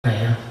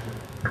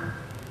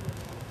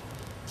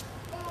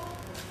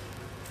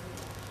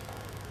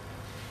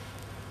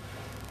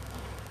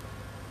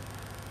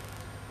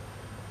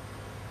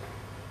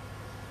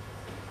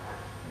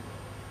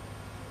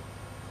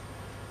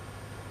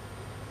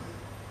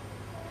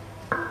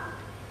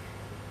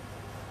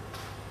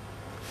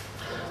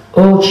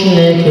O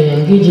Chineke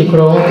nke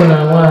jikọrọ nwoke na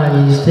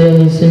nwaanyị site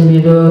n'isi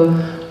mbido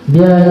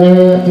bịa nye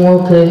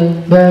nwoke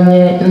bịa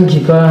nye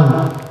njikọ ahụ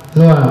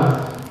Noa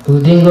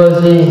ụdị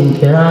ngọzi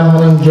nke ahụ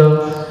njọ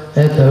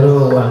ekere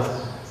ụwa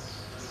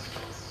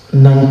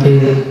na nke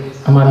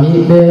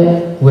amamikpe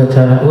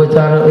wetara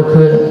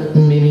oke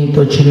mmiri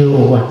tochiri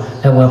ụwa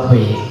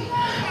ewepụghị.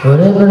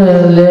 Were ebere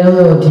lee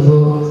odibo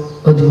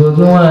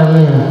gị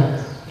nwaanyị a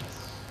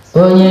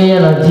onye ya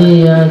na di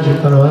ya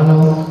jikọrọ ọnụ.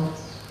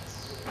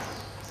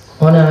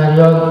 Ọ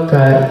na-arịọ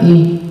ka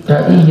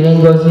iyiri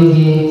ngọzi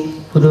gị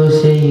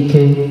kwudosie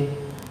ike,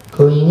 ka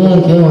onyinye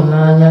nke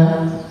ịhụnanya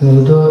na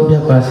udo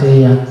bịakwasị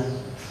ya,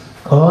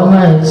 ka ọ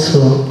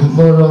na-eso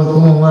mkpụrụ nke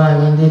ụmụ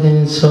nwaanyị ndị dị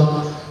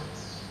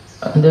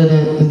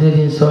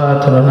nsọ a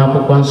tọrọ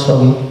n'akwụkwọ nsọ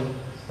gị.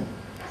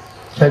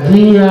 Ka di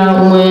ya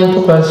nwee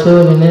ntụkwasị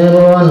obi n'ebe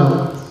ọ nọ,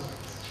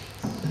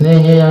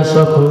 na-enye ya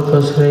nsọpụrụ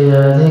kwesịrị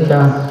ya dịka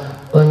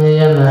onye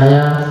ya na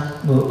ya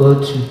bụ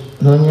otu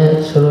na onye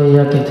soro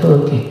ya keta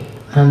oke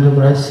na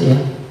ndụbụrasị ya.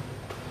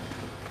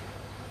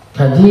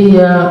 Ka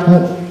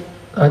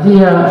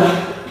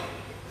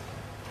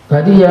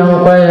di ya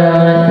hụkwa ya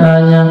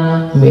n'anya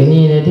mgbe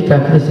niile dịka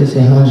Kristi si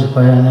hụ nzukọ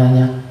ya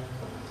n'anya.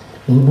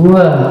 Ugbu a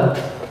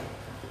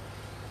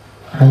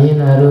anyị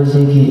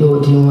na-arịọzi gị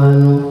odi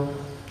nwanụ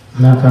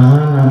maka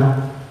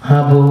ha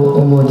bụ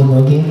ụmụodibo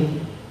gị.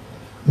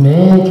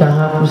 Mee ka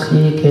ha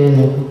kwụsie ike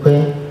n'okwukwe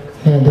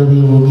na-edobe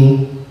iwu gị,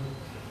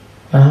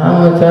 ka ha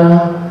nweta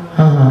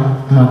aha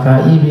maka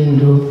ibi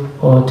ndụ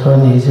ọtọ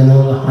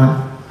n'ezinụlọ ha.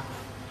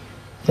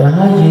 Ka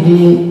ha jiri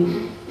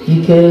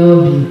ike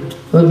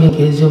obi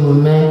nke ezi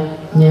omume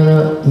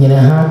nyere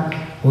ha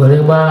were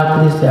gbaa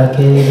Kristi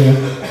akaebe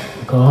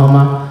nke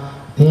ọma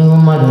n'ihu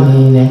mmadụ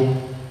niile.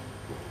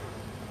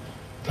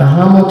 Ka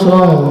ha mụta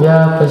ọṅụ bịa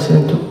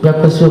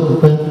kwesị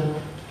okwukwe.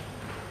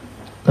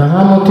 Ka ha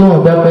mụta ụmụ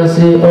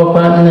bịakwasị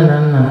ọkwa nne na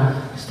nna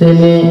site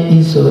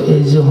n'iso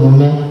ezi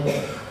omume.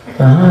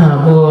 Ka ha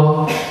abụọ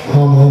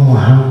ụmụ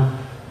ha.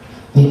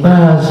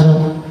 N'ikpeazụ,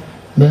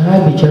 mgbe ha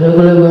bichara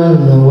ogologo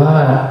ndụ n'ụwa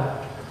a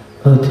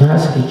otu ha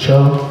siri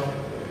chọọ,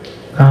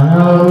 ka ha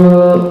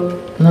ruo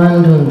na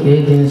ndụ nke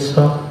ịdị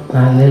nsọ na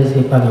alaeze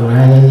kwadoro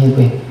anyị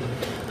n'igwe.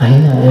 Anyị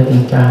na-arịọ gị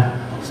nke a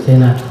site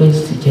na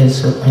Kristi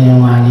Jesu onye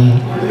nwe anyị.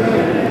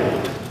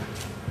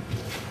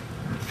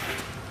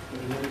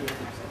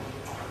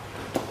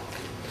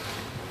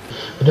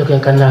 Udoke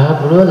nka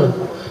na-ahapụrụ unu,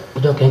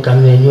 udoke nka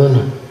na-enye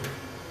unu.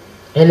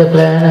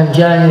 Elekwala anya na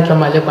nje anyị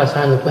kama lekwasị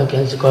anya n'okwe nke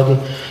nzukọ gị.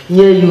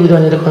 Nye ya udo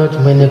na elekọta otu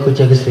mgbe na-eke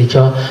uche gị siri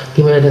chọọ, ka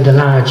mere dị ndụ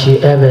na-aghachi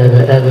ebe.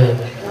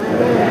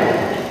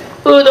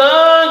 Udo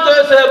nke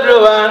osebụrụ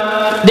ụwa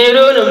dịrị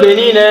unu mgbe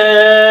niile.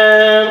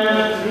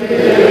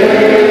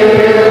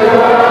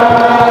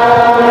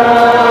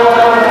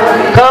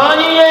 Ka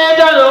onye ihe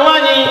dọrọ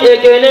nwanyị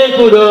ekele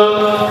nkwudo.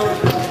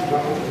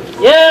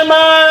 Nye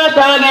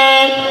mata gị.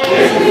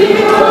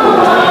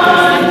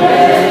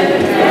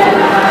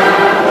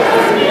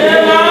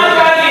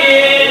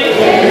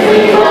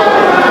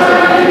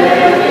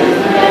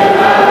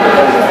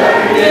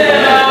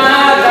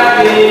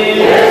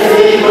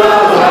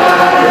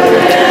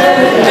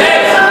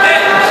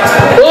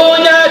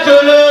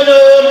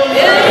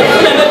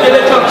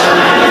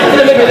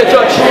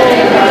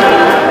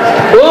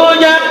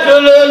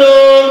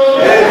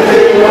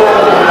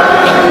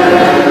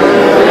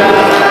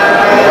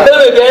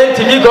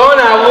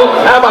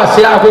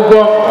 Abasi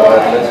akwụkwọ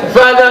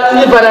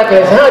ndị fada ka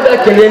esi ha bịa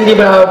kelee ndị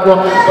bara akwụkwọ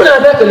ụlọ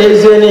abịa kelee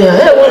ezi onye ha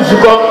enwe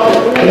nzukọ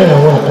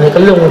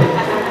ekele onwe.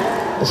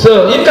 So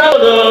ike ahụ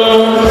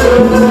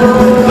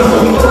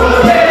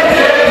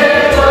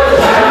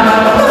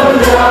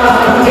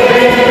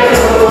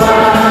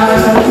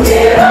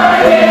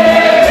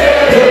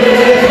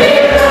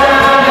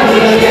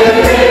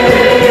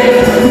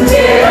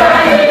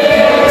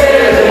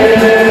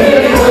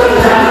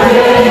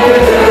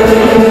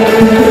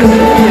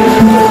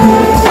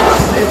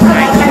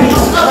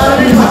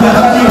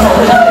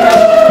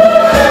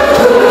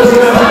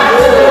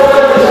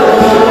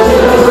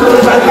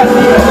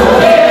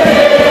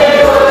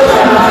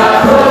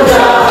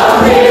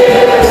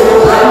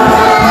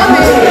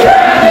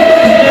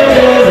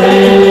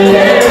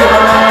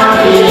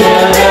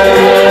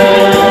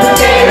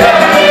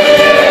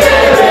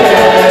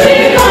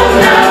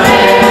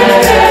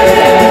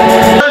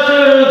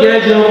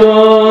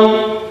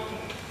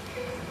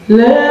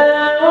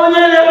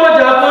onye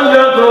na-ekpochapụ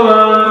njọ nkọwa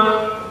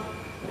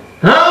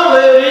ha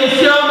nwere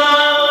isi ọma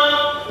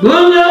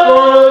onye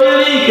kpọrọ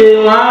oriri nke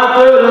nwa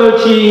atụrụ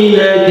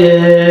Chineke.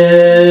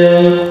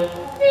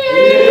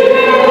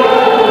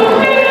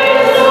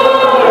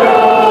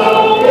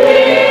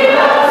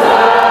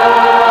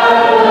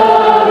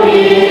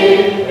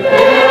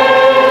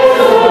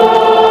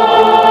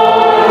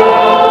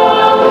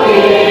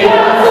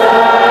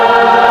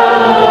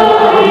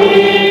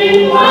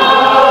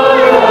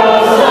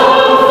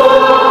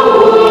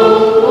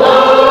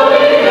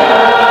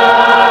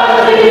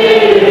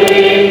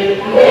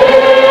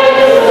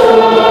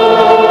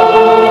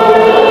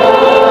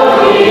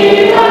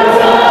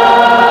 That's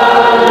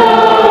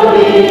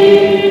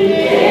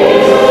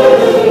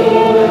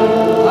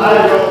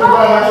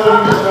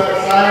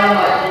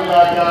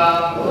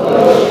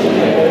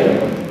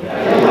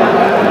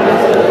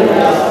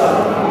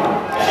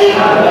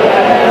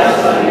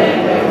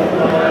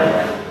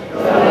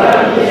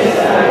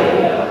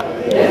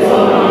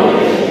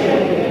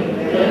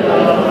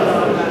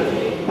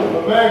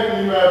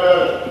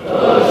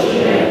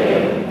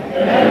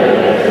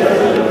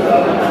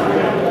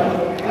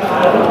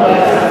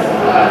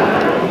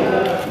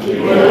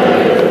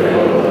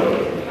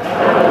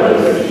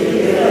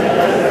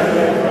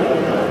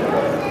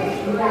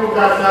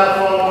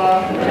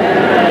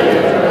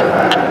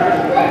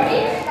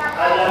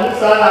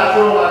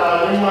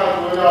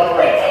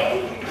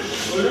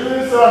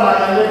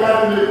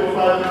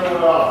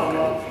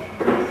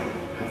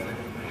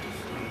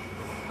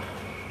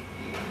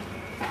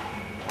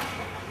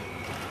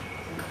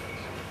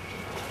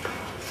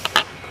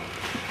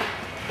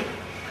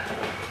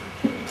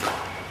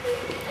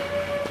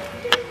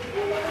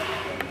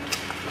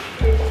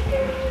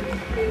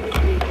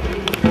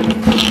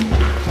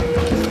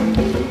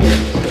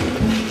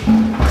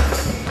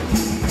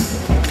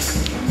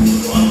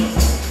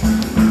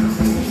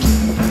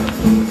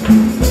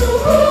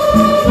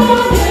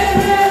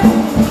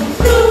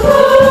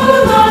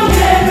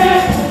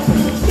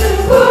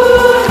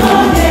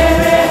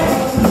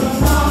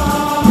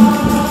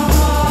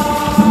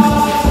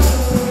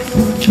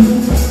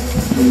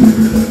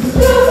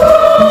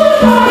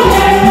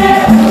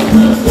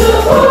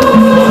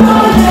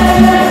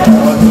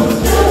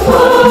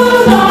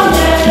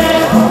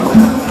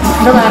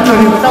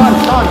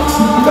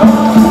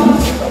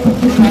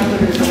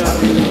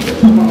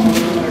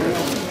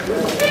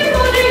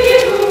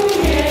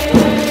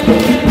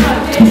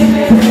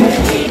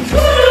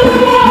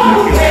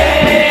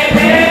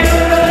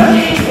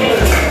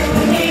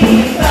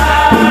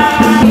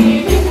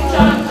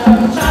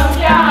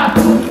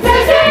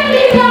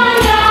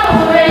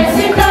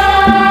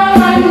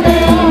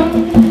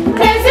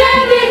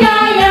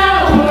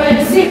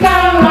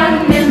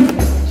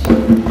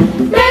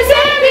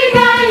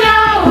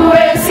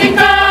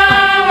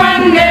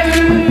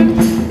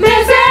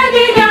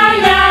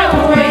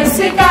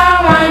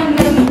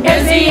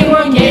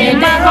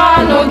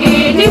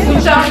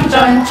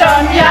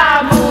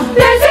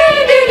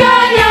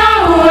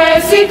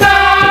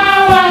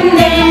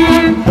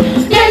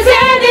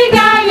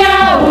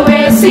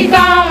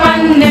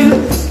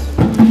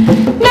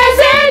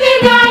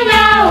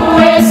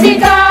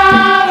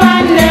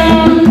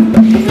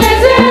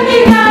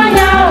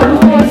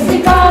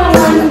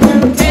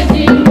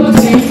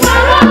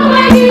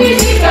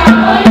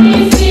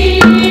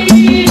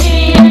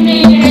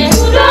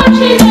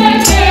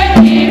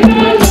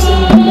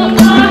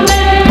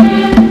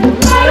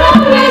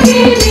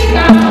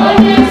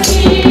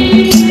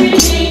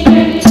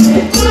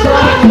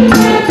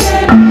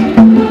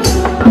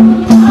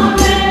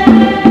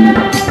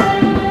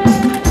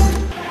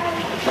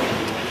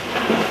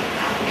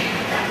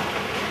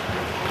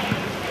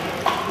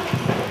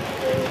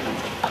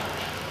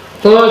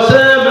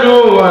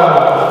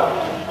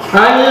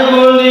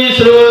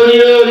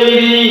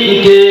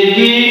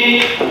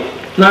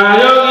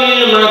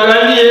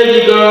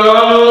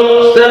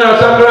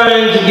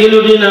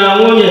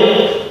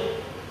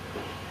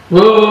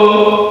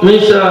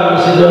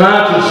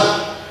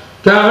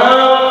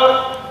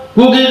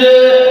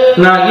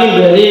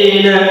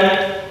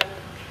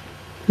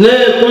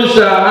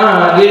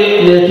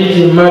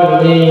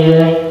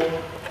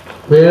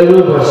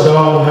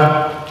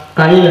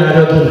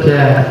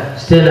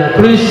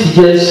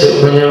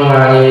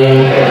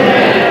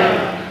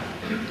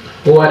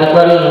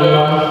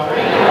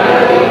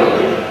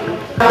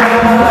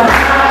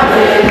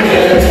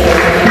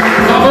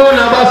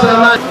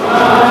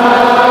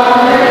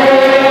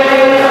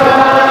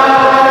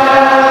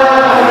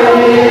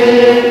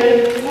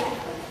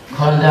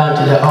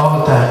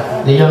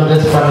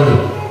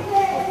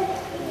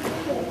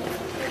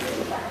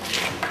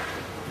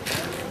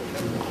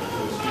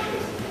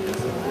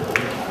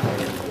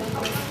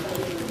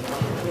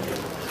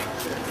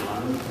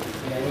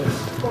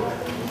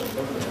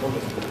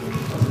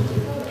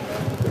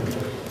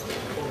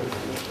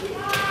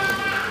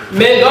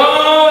May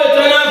God,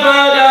 eternal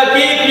Father,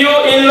 keep you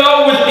in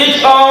love with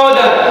each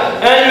other,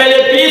 and may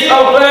the peace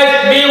of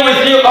Christ be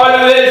with you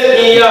always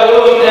in your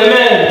home.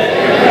 Amen.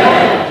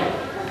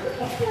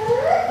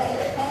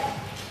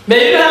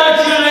 May you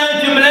have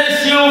children to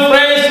bless you,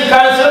 friends to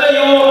console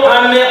you,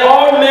 and may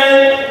all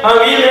men and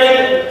women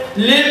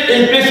live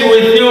in peace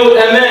with you.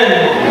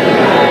 Amen.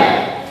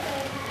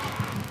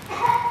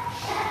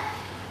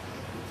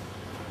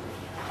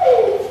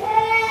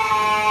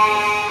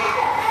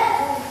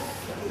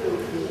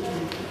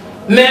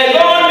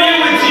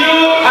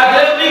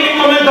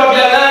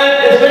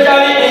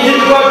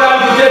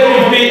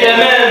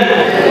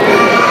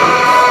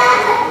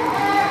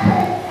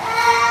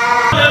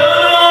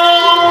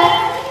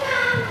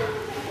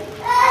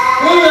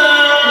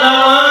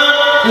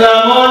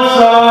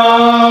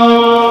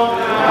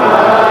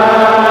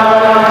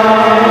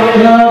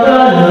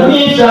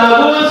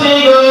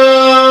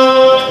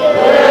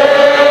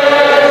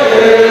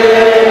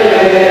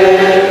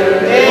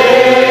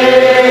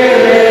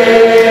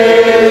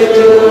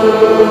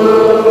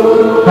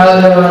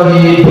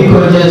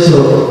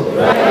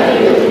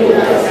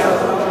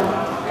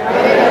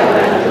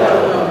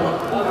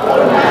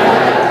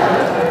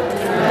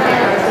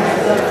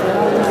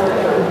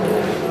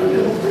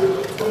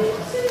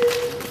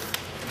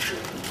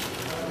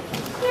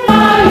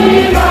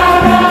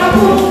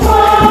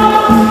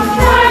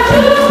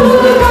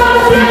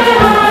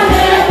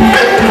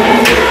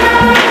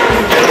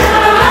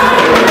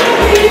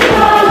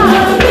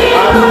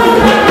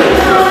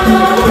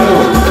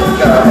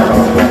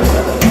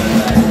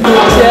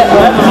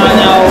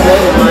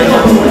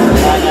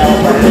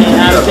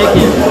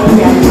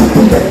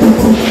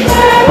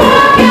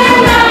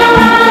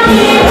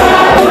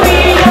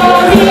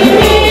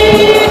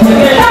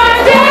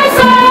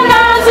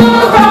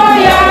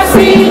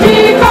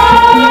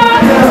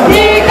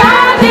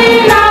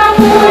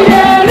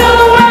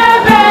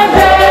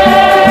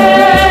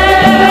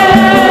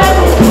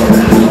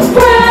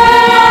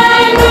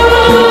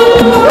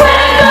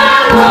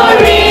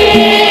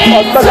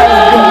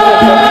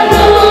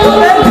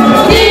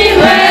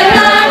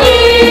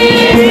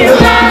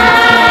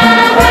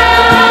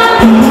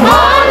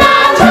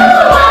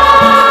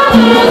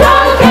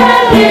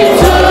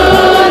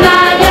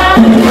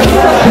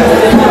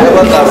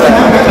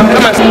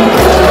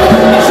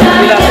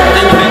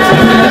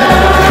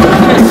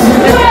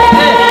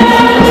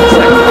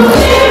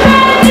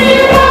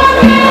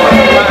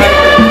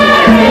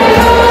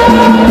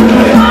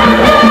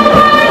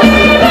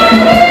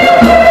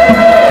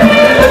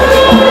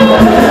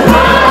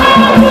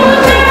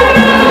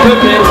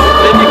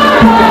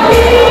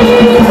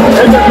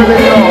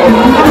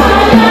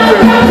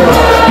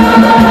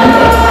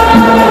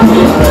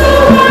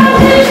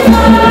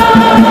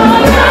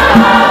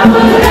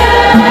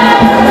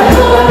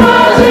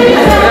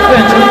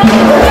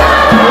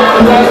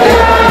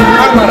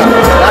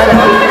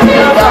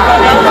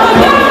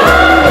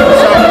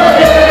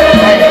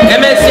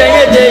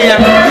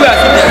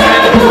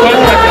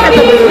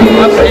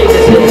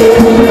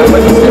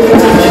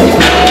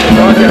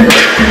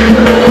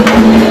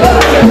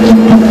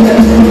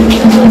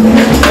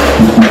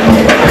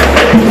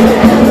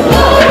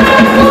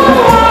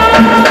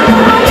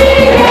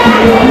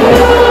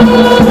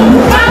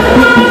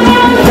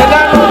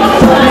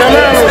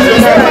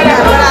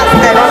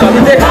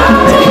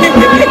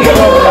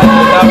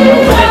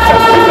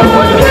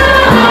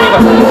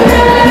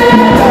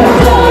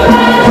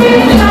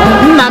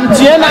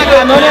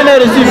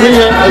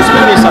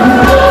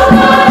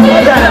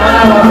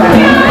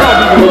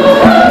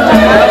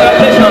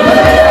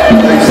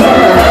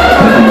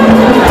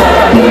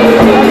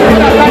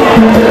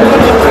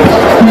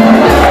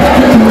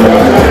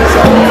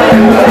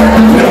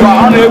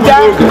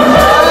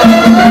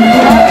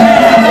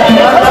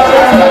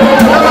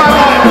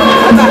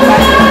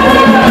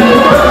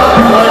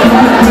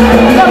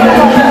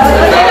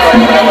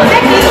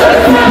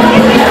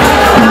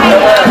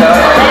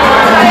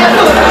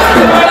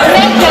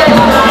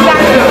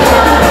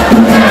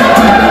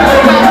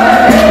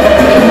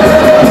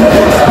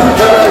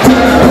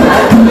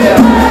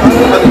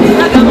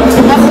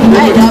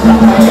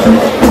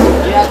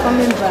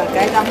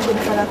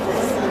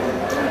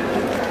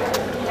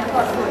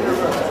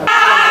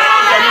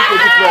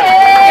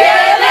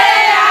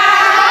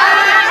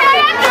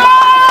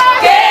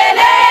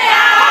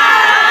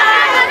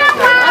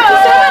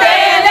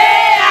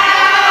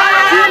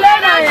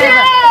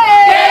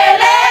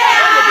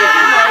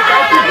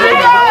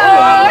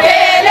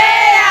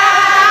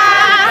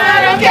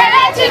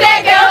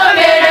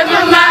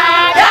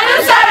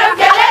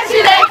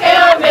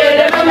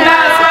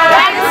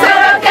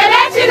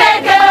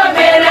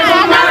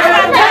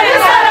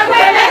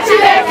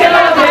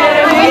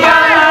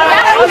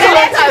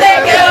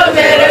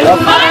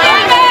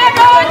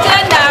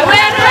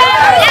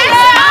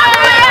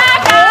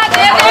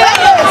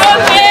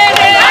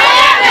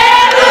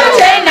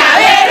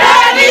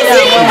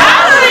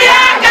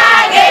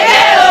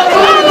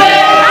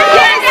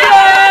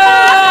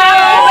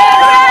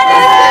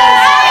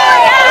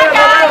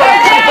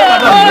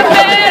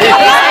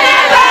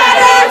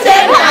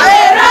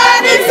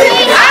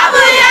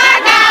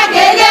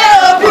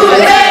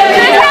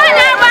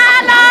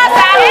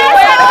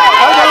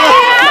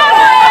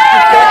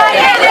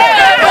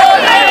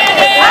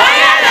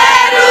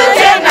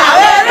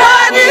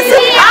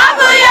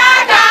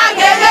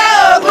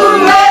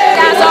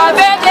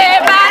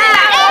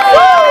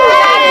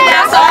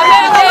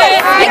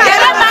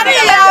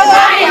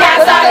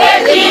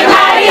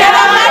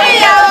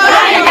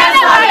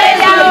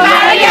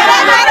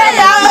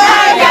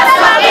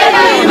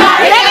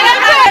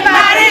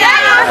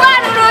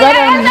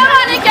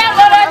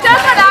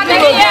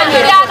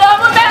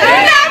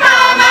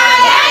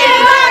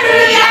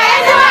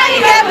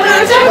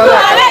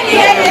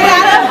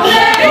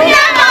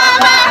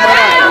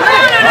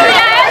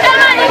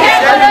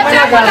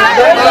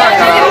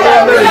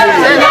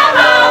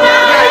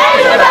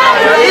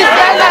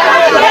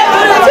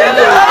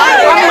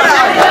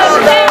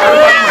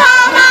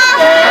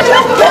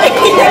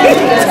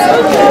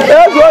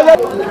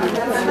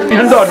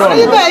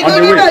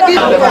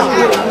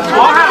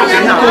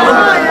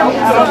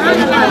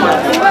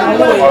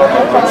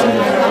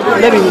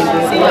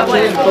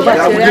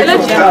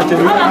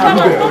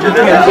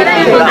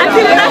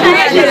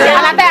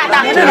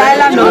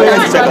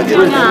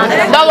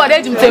 Don't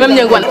worry, you tell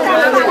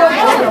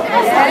me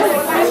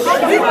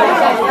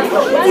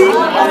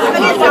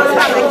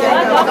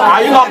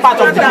Are you not part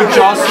of the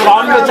pictures?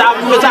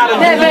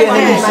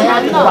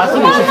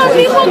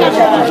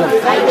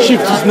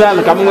 Shift is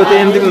now coming with the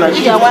ending like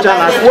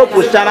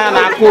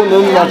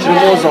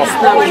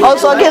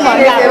also again,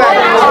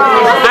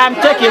 I'm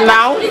taking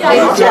now.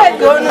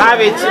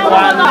 Have it.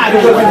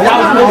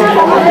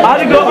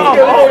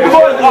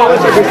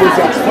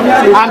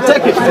 I'm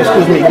taking.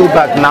 Excuse me. Go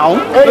back now.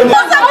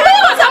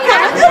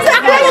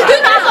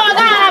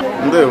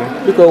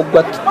 Because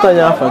what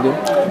Tanya for you?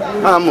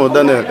 I'm more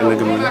than a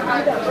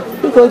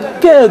because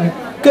can't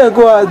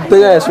go out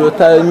dress with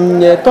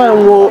a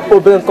time will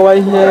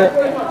open here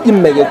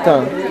in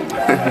Megatown.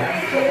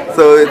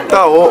 So it's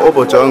our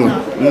Obochong,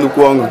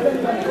 Nukwong.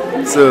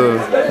 So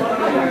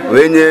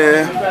when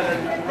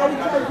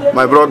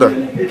my brother,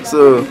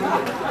 so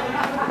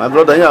my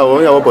brother, yeah,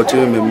 we have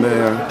opportunity,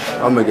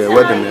 I'll make a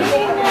wedding.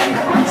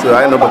 So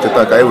I know about the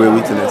talk, I will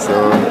witness.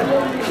 So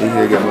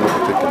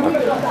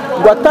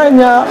what time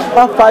you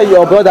offer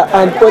your brother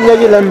and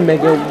only let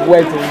make a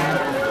wedding?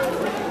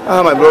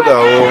 My brother,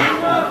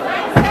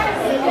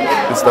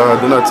 Mr.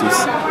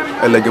 Donatus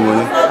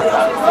Elegemoni,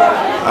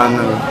 and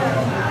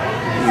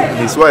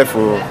his wife,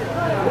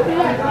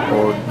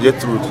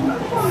 Gertrude.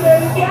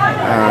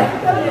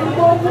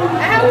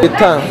 The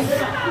time.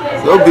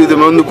 So be the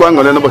man who can't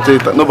go no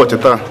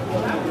bacheta.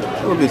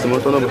 So be the man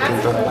no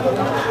bacheta.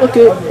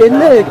 Okay,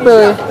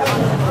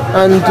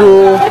 and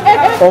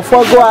of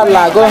go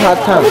alago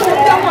hatan.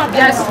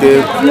 Okay.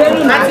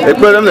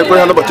 Ekpere na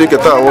ekpere no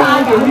bacheta wo.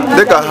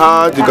 De ka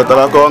ha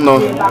jikotara ko no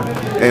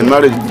en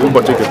marriage do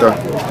bacheta.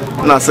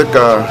 Na se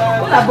ka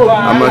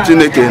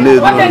amachineke na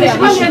edu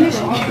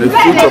the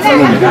fruit of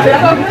womb,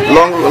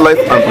 long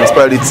life and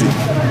prosperity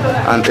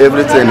and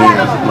everything in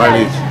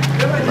marriage.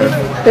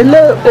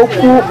 Ele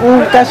oku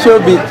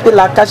nkashobi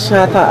ila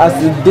kashata as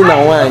di na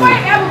wanyi.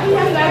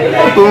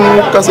 Oku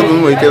kasobi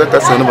mo ikela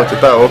kasa no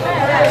bacheta o.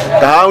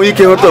 Ka ha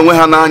ike hoto onwe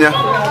ha n'anya.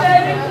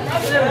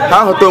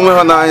 Ha hoto onwe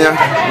ha n'anya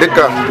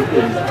dịka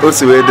o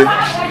si wee dị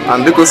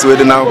and dịka o si wee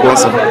dị n'akwụkwọ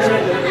nsọ.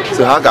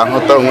 So ha ga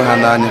hoto onwe ha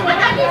n'anya.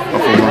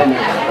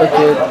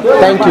 Okay,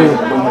 thank you.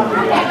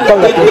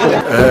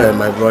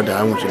 My brother,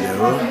 I'm with you.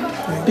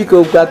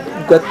 Pico got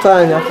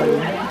time.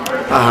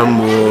 I'm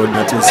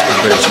that is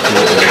very chicken.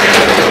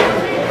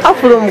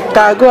 From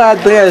cargo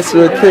address,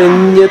 you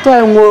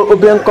time will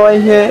open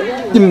coin here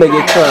in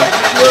Megaton.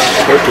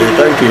 Okay,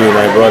 thank you,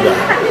 my brother.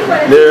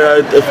 There,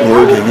 if you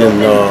will again,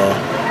 no,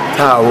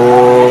 how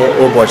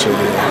watching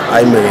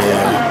I may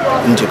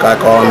in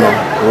Chicago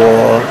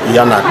or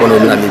Yana Kono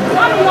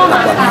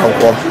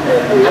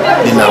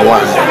dinner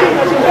one.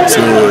 So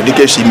the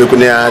case she make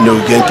no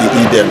genki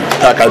Eden,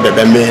 taka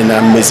bebe me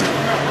na mezi,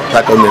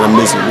 taka me na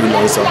mezi we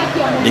also.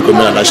 The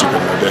come na ship no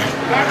there.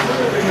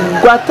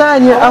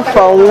 Gwatanye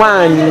afa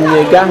one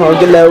ye ga ho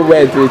gele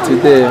wed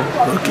today.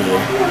 Okay.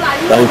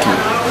 Thank you.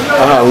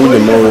 We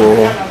mo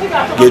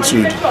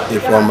Gertrude the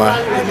former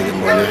in the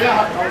morning.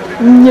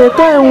 Nye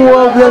time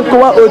wo blanco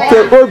ote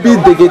obi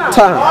de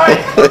guitar.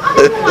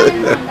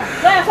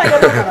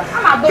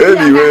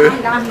 Anyway,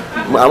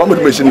 I'm not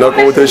machine not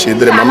go to she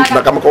dream. I'm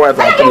not going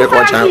to make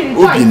watch.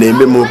 Ubi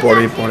name more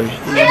pori.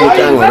 You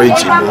can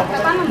reach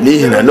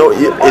him. No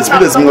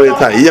experience more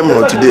time.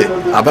 Today,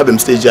 I've had him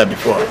stage here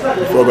before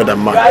God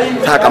and man.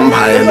 Take him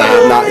high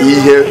now.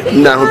 Here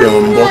now be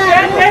on board.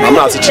 I'm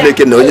not such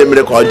a no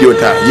miracle audio.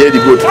 Ye the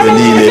go to the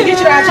Lily.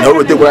 No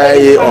with the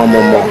way or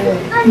more.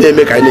 They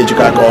make I need to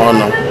go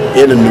on.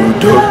 In a new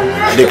door,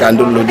 they can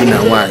do loading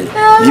and wine.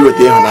 You were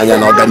there and I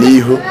know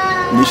Ganihu.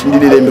 Mission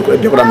did make a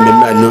different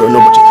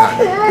nobody.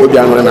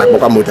 Obiang na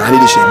Pokamuta, I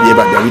need to be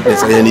able to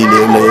witness any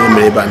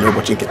maybe by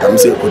nobody can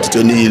say, put it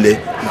only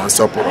now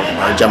support.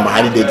 Jamba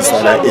holiday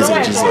decided is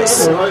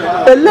Jesus.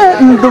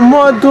 The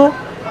model,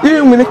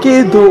 you will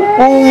do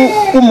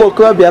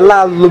Umokobia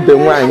la lube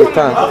wine.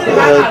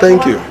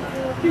 Thank you.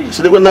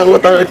 So they were not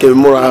what I came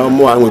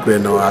more with me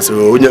now.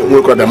 So we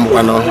got them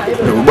one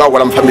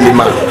what I'm family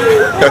man.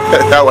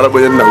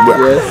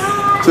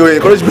 So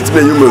encourage me to be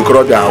you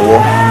crowd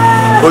our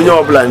on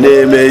your plan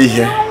name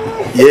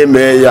ye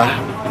may ya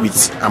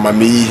with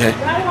amami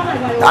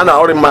and I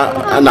already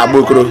and a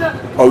bokro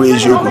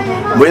always you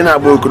when I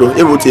bokro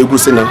it would take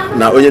Gusina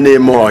now only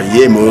name more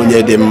ye mo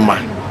ye de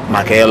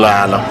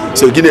Makela.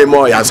 So give them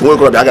more as one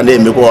crowd I can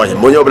name me boy,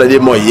 Monyo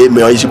Blade more ye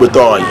may I should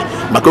toy.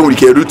 Macon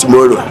can root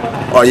tomorrow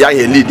or young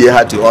lead they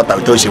had to alter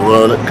till she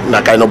won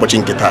na kind of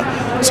watching guitar.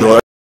 So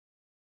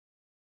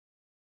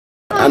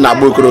and a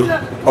bokro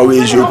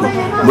always you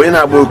when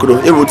I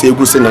bokro it would take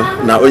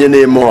Gusina now only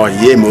name more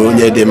ye mo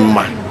ye de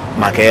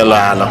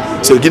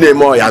Makela. So give them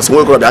more as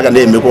one crowd I can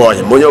name me boy,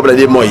 Monyo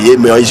Blade more ye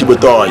may I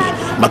should toy.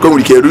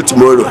 Macon can root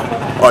tomorrow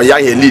or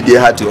young lead they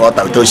had to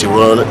alter till she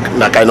won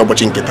na kind of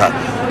watching guitar.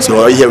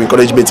 So I have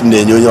encouragement in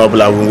the new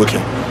Black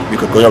working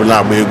because we have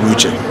now a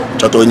Gucci.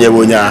 Chatonia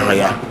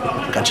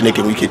Wonya, catching a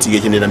wicket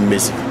in the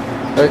mess.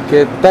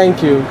 Okay,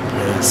 thank you.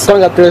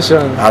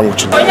 Congratulations. I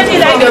would you.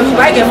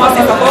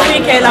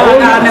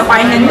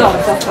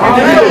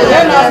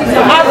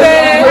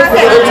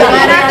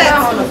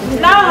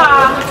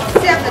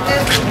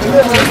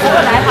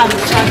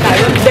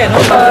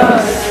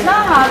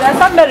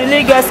 Some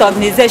religious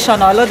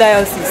organization or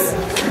diocese.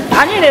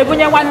 I need a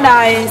bunny one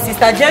night,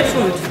 Sister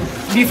Gertrude,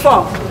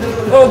 before.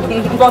 Oh,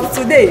 but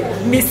today,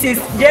 Mrs.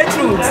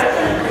 Gertrude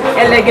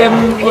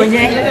Elegem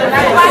Onye.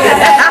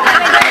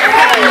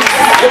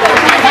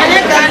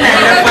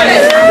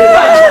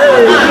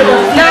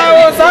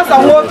 Now, so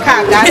some work.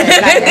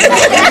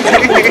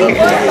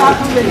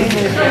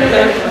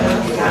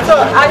 So,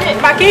 I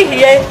need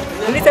here.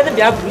 Listen to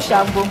the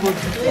Abusha Bombo.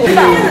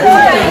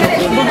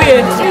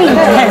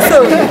 So,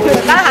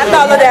 I had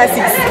all of the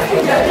assist.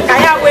 I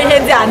have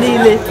waited there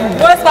nearly.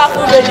 Most of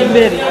the Virgin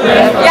Mary.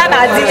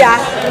 Yana Dia,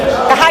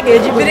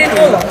 Kahage, Jibirin.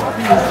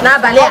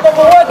 Nabale,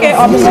 okay,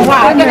 or Musa.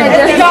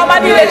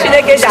 Normally, she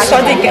gets a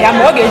shot in a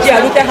mortgage,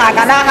 a little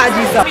Hagana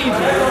Hajis. I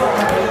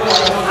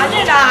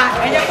did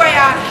and you quite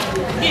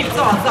gifts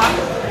on some.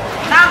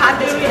 Now, had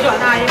the region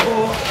I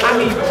go, I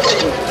mean,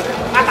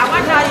 but I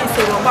want to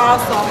say about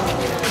some.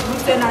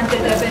 Here, I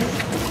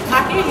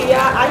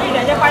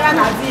need a fire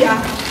Nazia.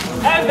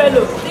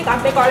 Envelope, think I'm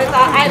the correct.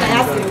 I am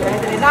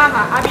now.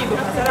 I be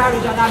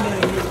regional Mary.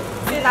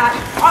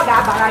 All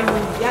that Barayu,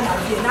 Yana,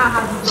 now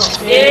has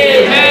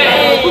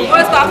amen.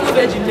 Most of the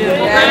Virgin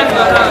pray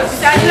for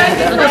us.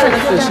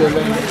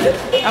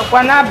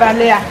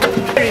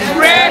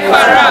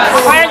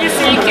 Why do you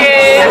seek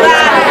it?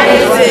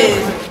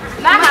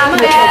 Now,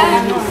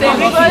 St.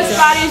 Nicholas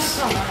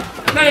Parish.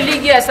 No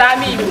religious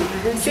army.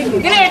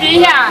 Great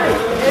here.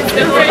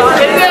 The Lord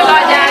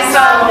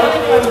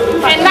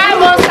Jesus. And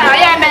now most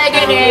I am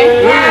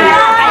again.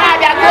 I have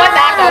a good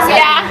out of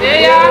here.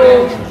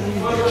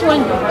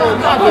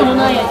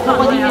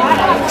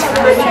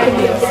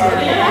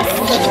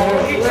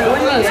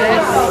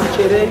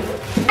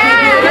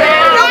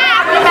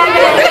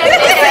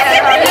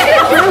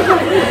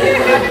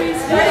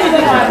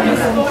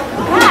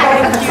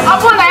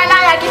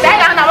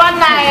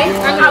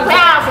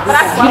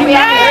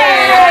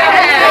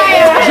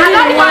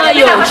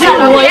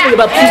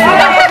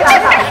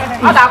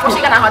 Ada aku sih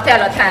kan hotel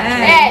hotel.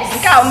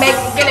 Kau make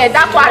gini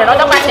dah kuat, lo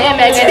dah macam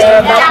make gini.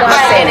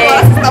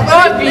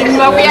 Oh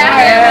bingung ya.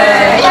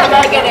 Ya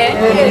make gini.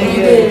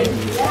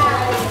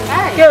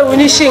 Kau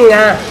ini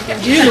singa.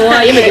 Jadi nuah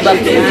ini make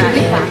batu.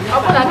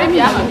 Apa nak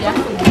biar apa biar?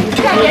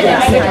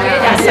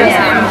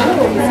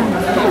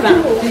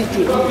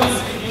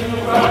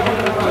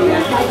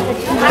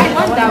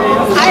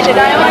 I did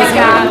I like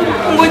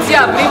what's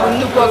your people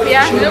look up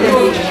here?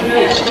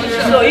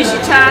 So you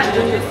should chat.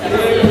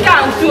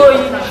 Can't do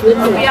it. We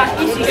are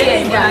easy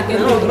again.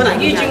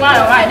 Each one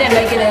of right then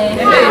like it.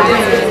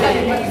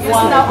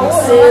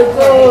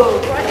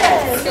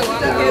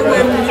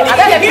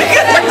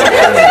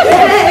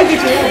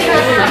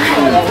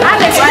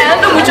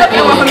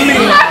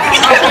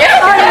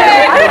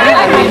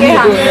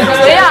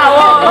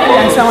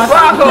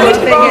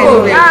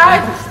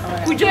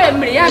 Could you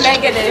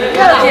make it?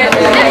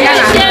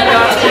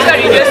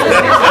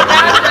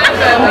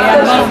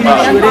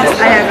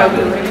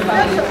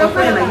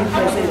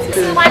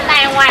 One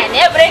night wine,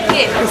 every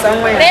kid.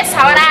 That's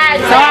how I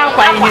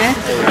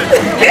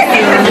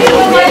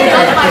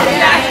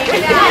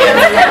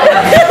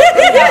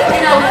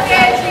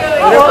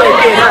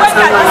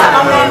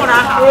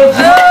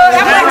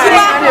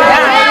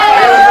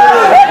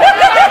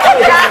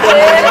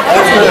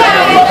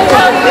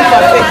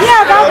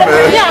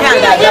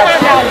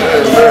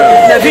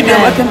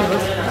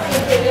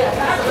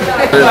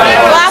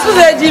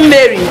Virgin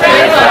Mary.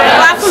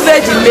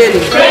 Virgin Mary.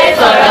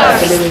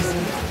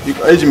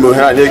 eji m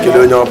ohere a na-ekele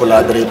onye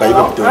ọbụla dịrị ịba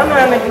iwepụta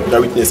na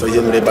witness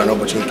ihe mere ebe a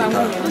n'ụbọchị nke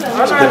taa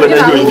ebe na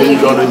ihe onyinye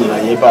ndị ọrụ nyere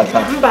anyị ebe a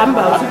taa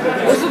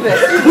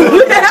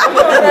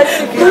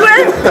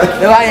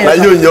na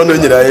ihe onyinye ọnụ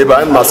nyere anyị ebe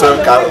a masị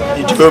ka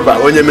Jehova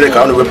onye mere ka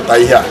ọ na-ewepụta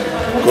ihe a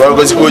ka ọ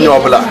gọzikwa onye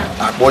ọbụla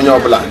akpọ onye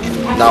ọbụla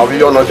na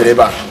ọbịbịa ọnụ dịrị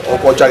ebe a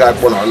ụkwụ ọcha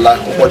ga-akpọ na ọla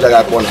ụkwụ ọcha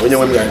ga-akpọ na onye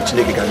nwe m gara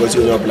Chineke ga-agọzi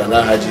onye ọbụla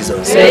n'aha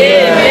Jizọs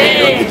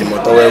obi dị m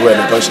ụtọ wee wee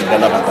ụtọ shi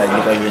ga-anabata ihe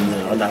ihe nye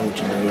ọ na-ahụ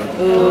Chineke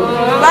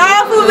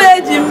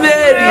Virgin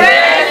Mary.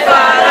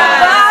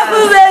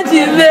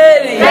 Virgin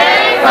Mary.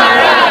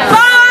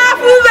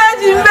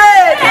 Virgin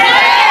Mary.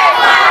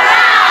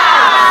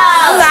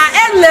 Na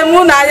elemu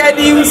na ya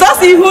di so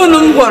si hu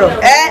nu ngoro.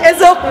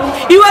 Eziokwu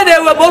iwe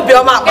na-ewe m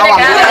obiọma akpawa.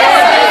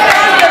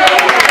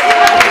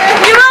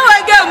 Iwe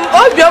wege m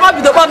obiọma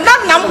bidokwa m na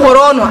nna m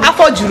hụrụ ọnụ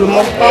afọ juru m.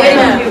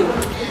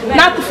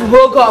 Na-atụfughị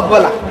oge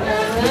ọbụla.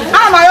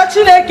 Ana m ayọ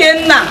Chineke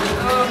nna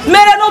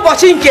mere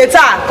n'ụbọchị nke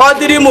taa ka ọ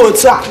dịrị m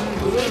otu a.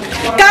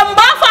 Ka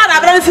mgbe afọ a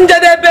na-abịara isi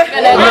njedebe ọ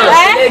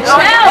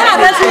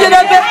na-abịara isi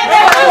njedebe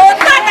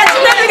otu aka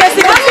Chineke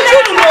ga-esi gosi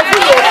unu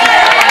n'obodo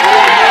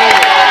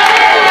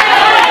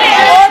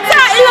otu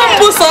a ihe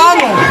mbuso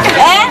ọṅụ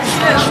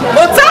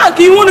otu a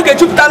ka ihe unu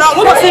ga-ejupụta n'ọṅụ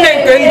ụbọchị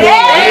nke ndụ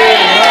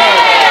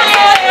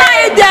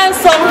anyị dị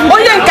nsọ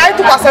onye nke anyị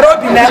tụkwasịrị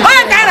obi na onye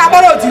nke anyị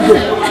na-agbara odibo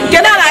nke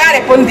na-anaghị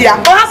arịpụ ndị ya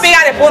ọ hapụ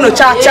ịgharịpụ unu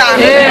chaa chaa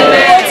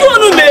otu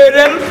unu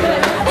mere m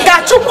ka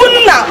Chukwu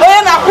nna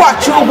onye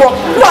na-akwụghachi ụgwọ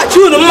kwụghachi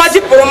unu mmaji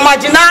pụrụ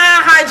mmaji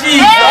n'aha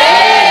Jizọs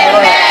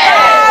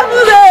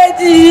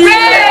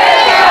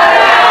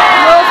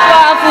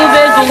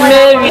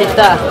Mary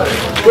taa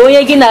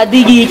onye gị na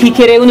di gị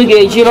ikikere unu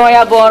ga-eji rụọ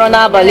ya bụ ọrụ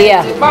n'abalị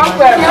a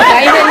ka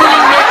ihe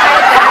niile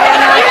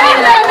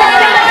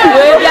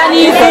wee bịa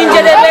n'isi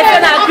njedebe site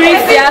na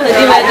Kristi ahụ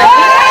dị weta.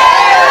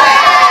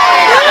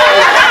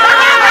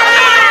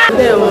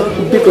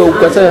 Biko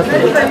gwata ya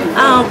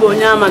ahụ bụ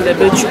onye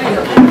Amadebe Chukwu.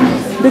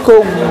 Biko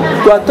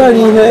gwata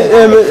anyị ihe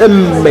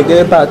emeghe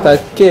ebe a taa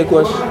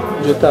kekwa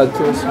jụta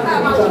atụsụ.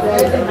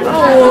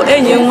 Ọ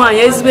enyi m nwaanyị,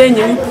 ezigbo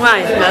enyi m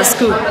nwaanyị na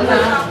skuul.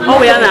 Ọ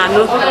bụ ya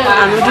na-anụ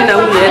di na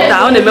nwunye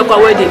taa, ọ na-emekwa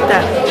wedin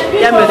taa.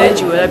 Ya mere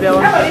eji were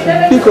bịawa.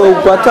 Biko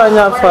gwata anyị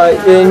afọ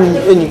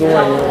enyi gị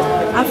nwaanyị.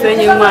 Afọ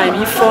enyi m nwaanyị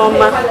bụ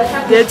Ifeọma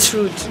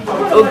Gertrude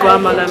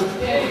Oguamala m.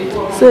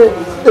 So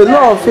a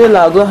lot of people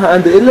are going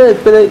and ile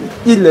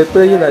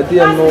ekpere na di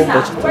ya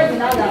n'ụbọchị taa.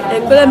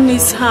 Ekpere m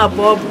n'isi ha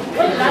abụọ bụ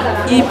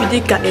ibido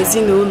ka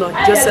ezinụlọ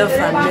Joseph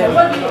and Mary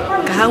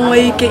ka ha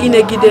nwee ike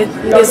ịnegide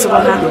ndị zụrụ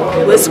ha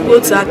wee sikwa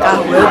otu aka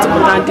ahụ wee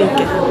tụpụta ndị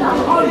nke ha.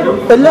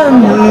 Ele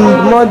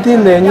ndụmọdụ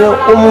na-enye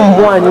ụmụ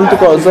nwaanyị ndị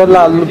ọzọ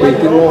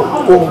na-alụbeghị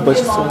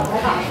n'ụbọchị taa.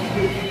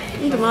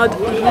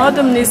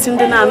 Ndụmọdụ m n'isi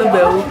ndị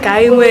na-anụbeghị ka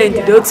anyị nwee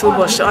ndidi otu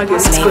ụbọchị ọ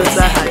ga-esi otu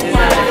aha dị.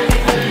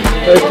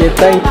 Okay,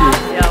 thank you.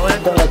 Yeah,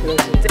 welcome.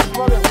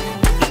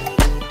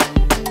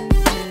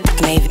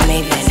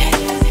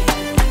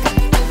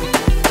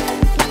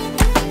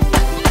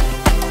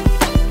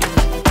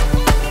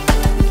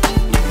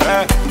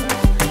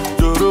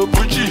 Doro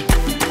Bucci,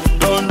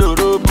 Don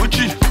Doro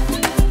Bucci,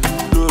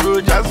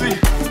 Doro Jazzy,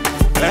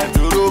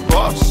 Doro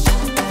Boss,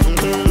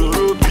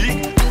 Doro Big,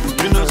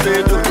 you know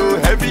say Doro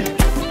Heavy,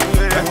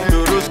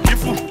 Doro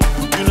Skiffle,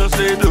 you know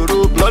say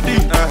Doro Bloody,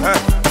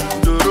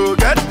 Doro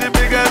get the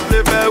biggest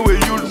level where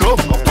you know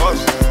of us,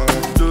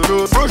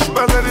 Doro fresh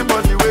pass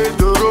anybody way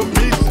Doro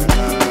mix,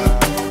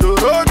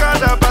 Doro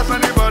got a pass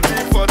anybody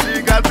for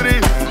the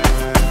gathering,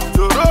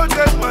 Doro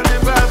just money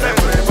pass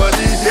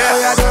everybody,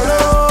 yeah, Doro.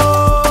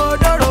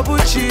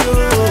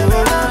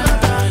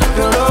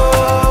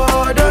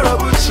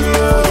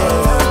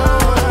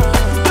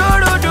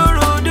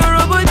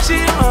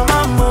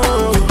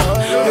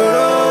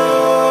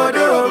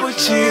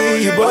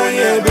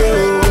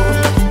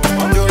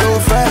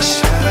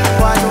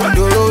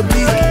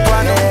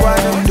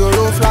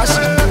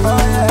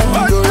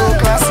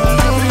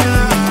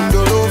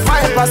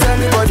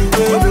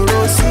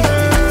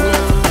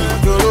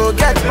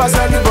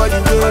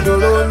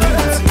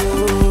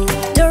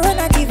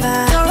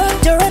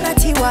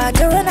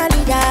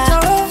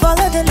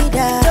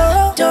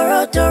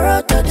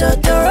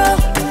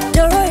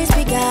 Doro is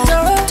bigger,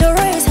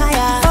 Doro is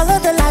higher. Follow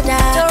the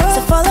ladder,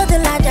 so follow the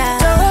ladder.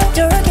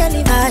 Doro can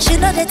leave her, she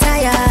not the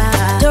tire.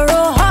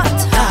 Doro hot,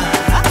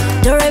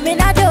 Doro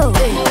Minado,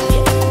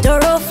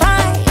 Doro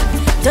fine,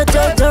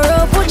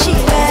 Doro Bucci,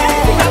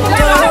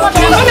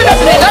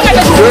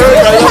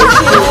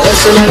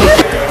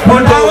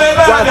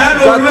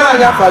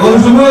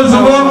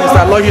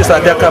 Mr. Logis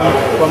Abiakam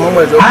from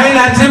Mwezo.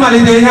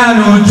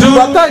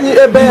 Watani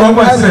ebe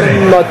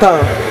nọta.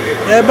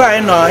 Ebe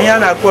anyị nọ ihe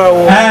na-akpọ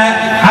ewu.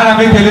 Ana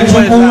m ekele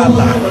Chukwu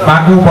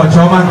maka ụbọchị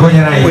ọma nke o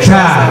nyere anyị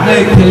taa.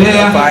 Na-ekele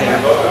ya.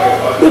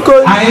 Biko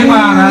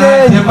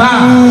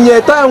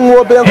nyeta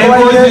nwa obere nkọwa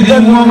ihe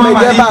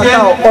mmege ebe a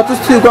taa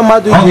ọtụtụ igwe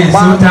mmadụ ji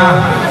gbaa.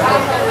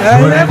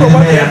 Ihe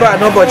kọkọta ebe a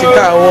n'ụbọchị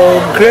taa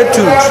wụ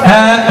Gertrude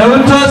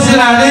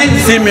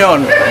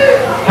Simeon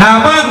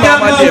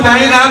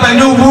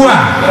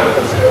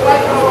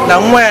na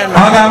nwa ya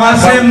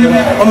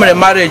o mere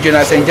marriage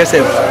na St.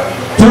 Joseph.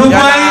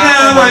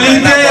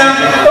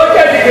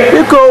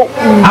 Biko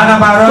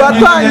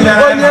gwata anyị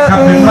onye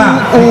nwa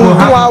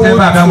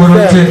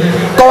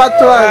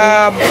kọwatụrụ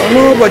anyị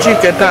n'ụbọchị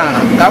nke taa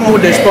ka mụ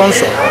dị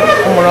sponsor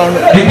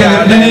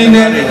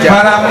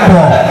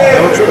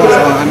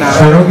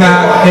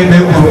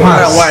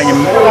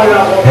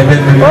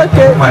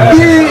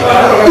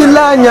ile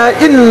anya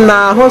ị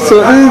na-ahụ so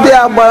ndị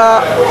a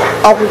gbara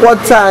akwụkwọ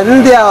taa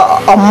ndị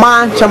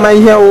ọma chama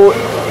ihe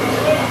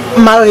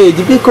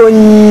marriage. Biko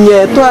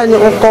nyetụ anyị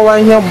nkọwa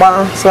ihe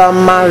gbasara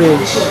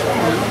marriage.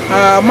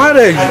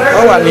 Marriage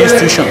ọ wà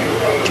institution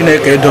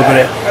Chineke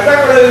edobere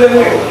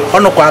ọ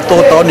nọkwa atọ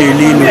ụtọ ọ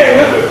na-elu ilu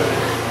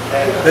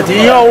eti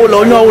ihe ọwụla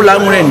onye ọwụla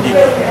nwere ndidi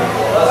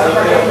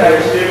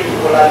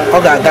ọ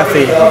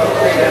ga-agafe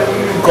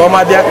nke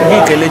ọma bịa gị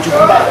kele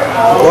Chukwu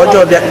nke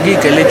ọjọọ bịa gị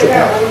kele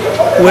Chukwu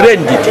were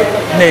ndidi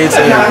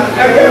na-eso ya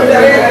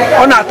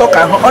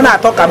ọ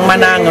na-atọ ka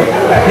mmanụ aṅụ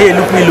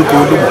na-elukwa ilu ka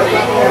olugbo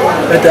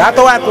eti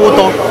atọwa aka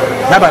ụtọ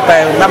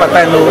nabata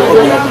ya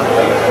n'obi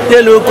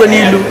elu okwe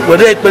n'ilu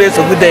were ekpere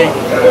sogide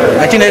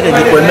na Chineke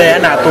ga-ekwe mee ya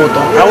na-atọ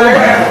ụtọ ahụ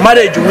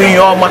mara ejuwe ihe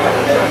ọma.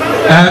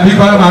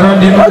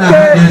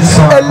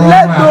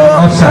 Eledo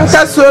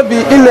nkasi obi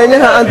ị na-enye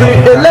ha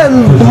ele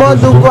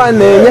ndụmọdụ gwa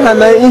na-enye ha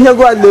na ihe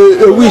gwa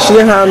na-ewishi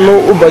ha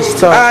n'ụbọchị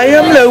taa. Ihe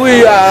m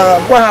na-ewi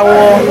gwa ha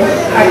wụ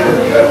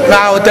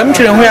na ote m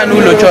chiri hụ ya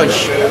n'ụlọ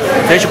chọọchị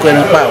ka echikwere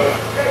mkpa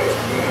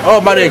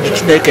ọ gbara eji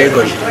Chineke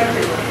egoziri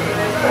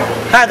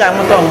ha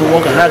ga-amụta ọmụmụ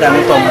nwoke ha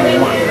ga-amụta ọmụmụ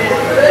nwa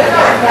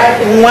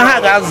nwa ha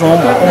ga-azụ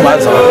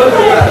ụmụazụ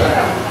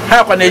ha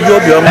kwa na-eji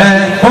obiọma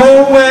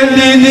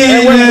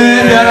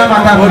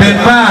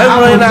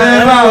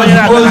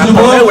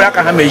ewere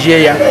aka ha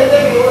mejie ya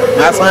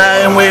ma asị ha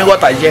enweghị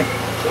nghọtaje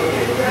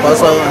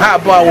ọsọ ha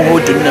abụọ awụghị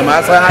otu nne ma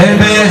asị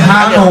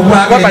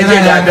nghọtaje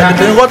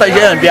ga-abịa nghọtaje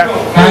ya bịa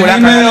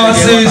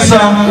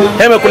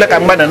emekwela ka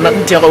mmadụ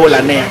ntị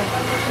ọwụla nne ya.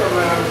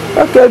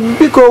 Okay,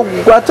 biko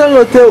gwata ya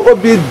ote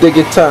obi dị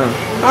gị taa.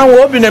 Ahụ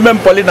obi na-eme m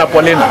polina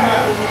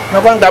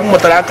nakwa nga m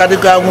mụtara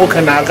akadịga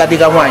nwoke na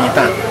akadịga nwaanyị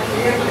taa.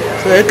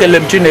 So ekele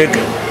m Chineke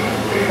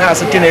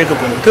na-asị Chineke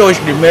bụ nke o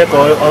siri mee ka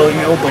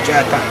onye ụbọchị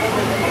a taa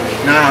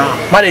na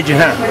marriage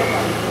ha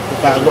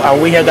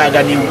awụ ihe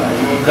ga-aga n'ihu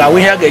ga-awụ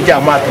ihe a ga-eji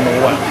ama atụ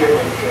n'ụwa.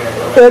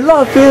 Ele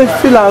ofe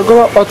fila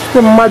agụrụ ọtụtụ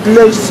mmadụ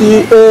na-esi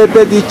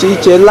ebe dị iche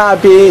iche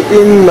labịa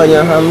ịnọnye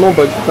ha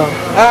n'ụbọchị taa.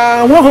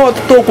 Nweghị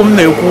ọtụtụ okwu m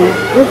na-ekwu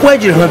ụkwụ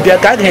ejiri ha bịa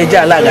ka a ga-eji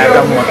ala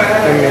ga-aga mma.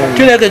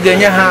 Chineke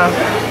ga-enye ha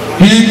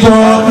Iko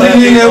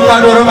ndị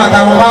na-ekwadoro maka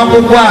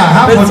akwụkwọ a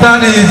hapụta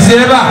n'ezi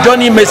ebe a.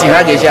 Johnny Messi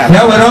ha ga-eji ala.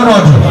 Ya were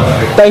ọnọdụ.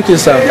 Thank you,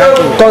 sir.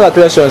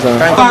 Congratulations, sir.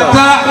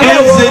 Bata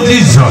eze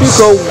Jizọs.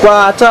 Biko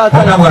gwata aka.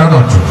 Ya were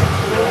ọnọdụ.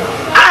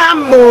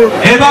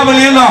 Ebe ọ bụla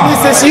ị nọ,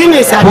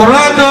 bụrụ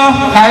ọnụ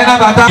ka anyị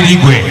nabata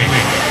igwe.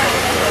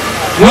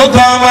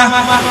 Nwoke ọma,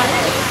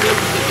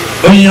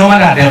 onye ọma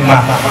na-adị mma.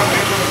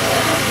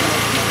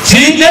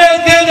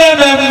 Chineke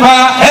na-eme mma,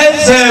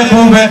 eze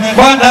ebube,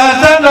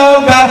 gbadata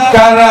n'oge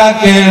akara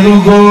aka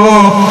erugo.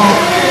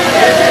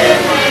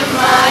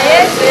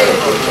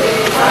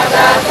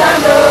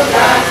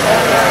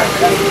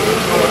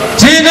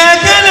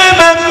 Chineke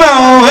na-eme mma,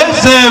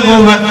 eze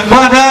ebube,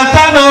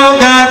 gbadata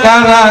n'oge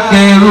akara aka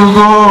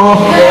erugo.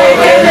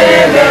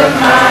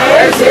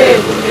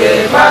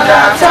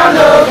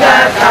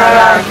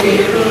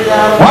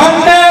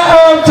 Nwanne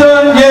otu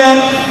onye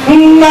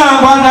nna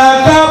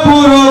gbadata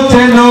pụrụ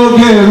oche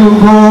n'oge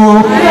erugo.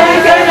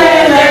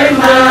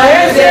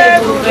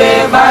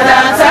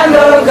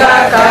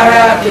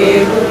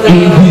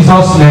 In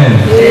Jesus' name.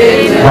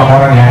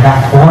 Orang yang ada,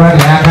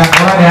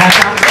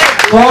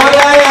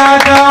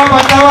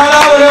 macam-macam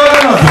orang.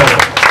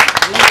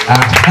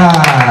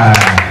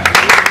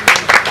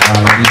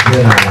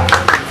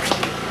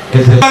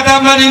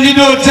 Madam ini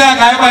dosa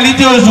kayak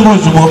baliti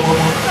semua.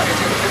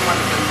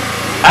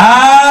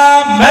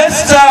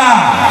 Mr.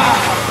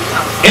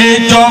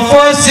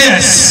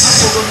 Ejofosius.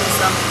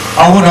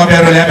 Aku nak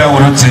biar dia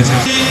urut sih.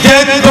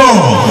 Jeko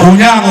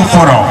punya aku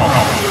foro.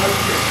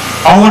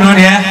 Aku nak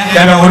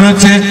dia urut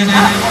sih.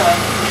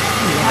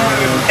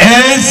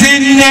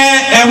 Esinnya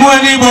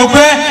emuani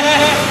bope.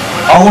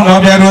 Aku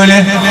nak biar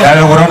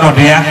dia urut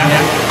dia.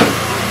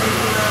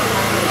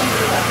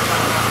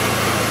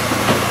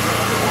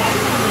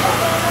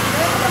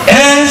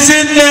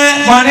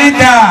 Esinnya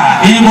wanita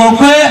ibu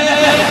kue,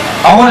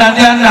 aku nanti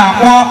anak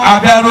mau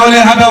abang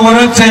boleh abang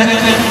urut se.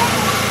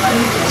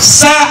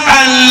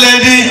 Saat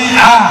lady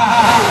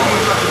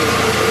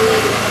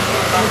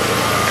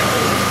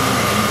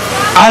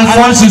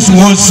Alphonsus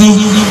Wosu,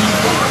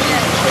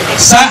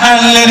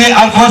 saat lady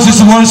Alphonsus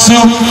Wosu,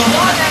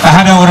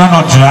 ada orang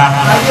nojra.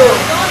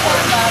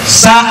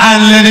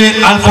 Saat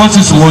lady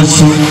Alphonsus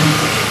Wosu.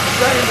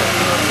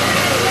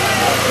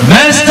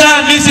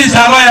 Mr. Mrs.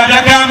 Aloya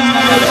Bakam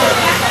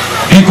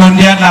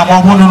Ikondia na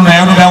maupun na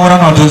yonu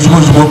orang noto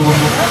suku.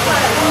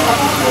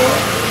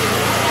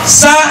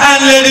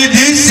 Saat lady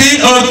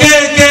DC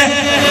okeke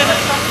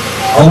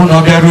aku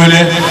nak biar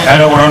boleh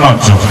ada orang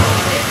noto.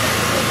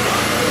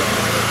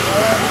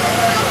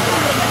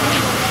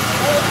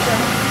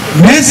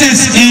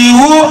 Mrs.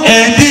 Iwu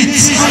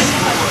Edith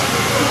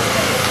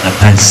I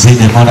can see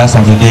the mothers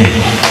of the day.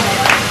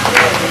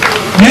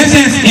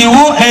 Mrs.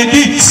 Iwu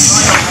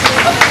Edith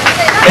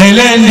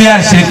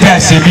Elendia Sheka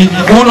Sebi,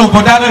 uno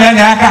potado de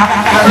Naka,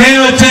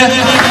 Neote.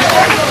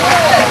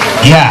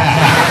 Yeah.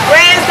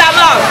 Praise the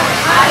Lord.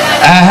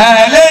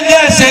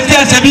 Elendia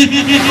Sheka Sebi,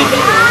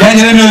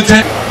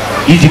 Neote.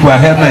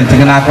 Ijikwa Herman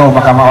Tiganaka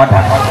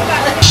Bakamawata.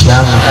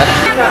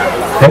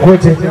 The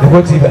good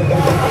even.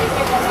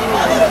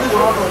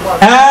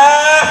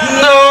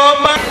 No,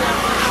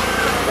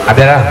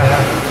 Adela.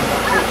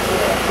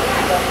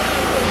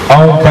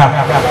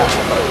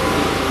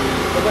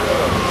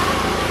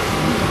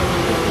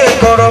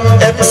 Korom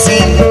MC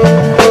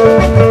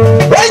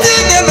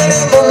Wajine mene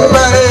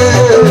mumare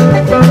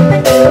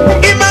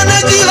Imana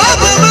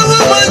Jehova mawa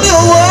manyo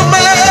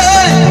wame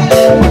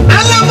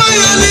Alama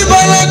yali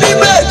bala ni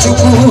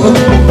mechuku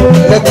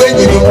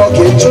Mekwenye ni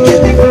wake chuke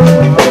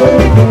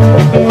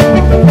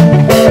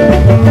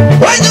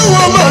Wanyo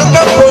wama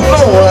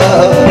kaponoa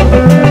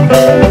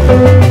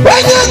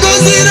Wanyo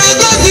gozira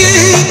gozi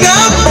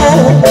gamu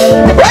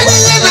Wanyo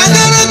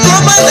nagara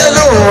komane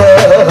loa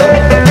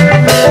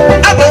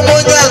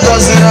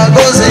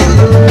Gozi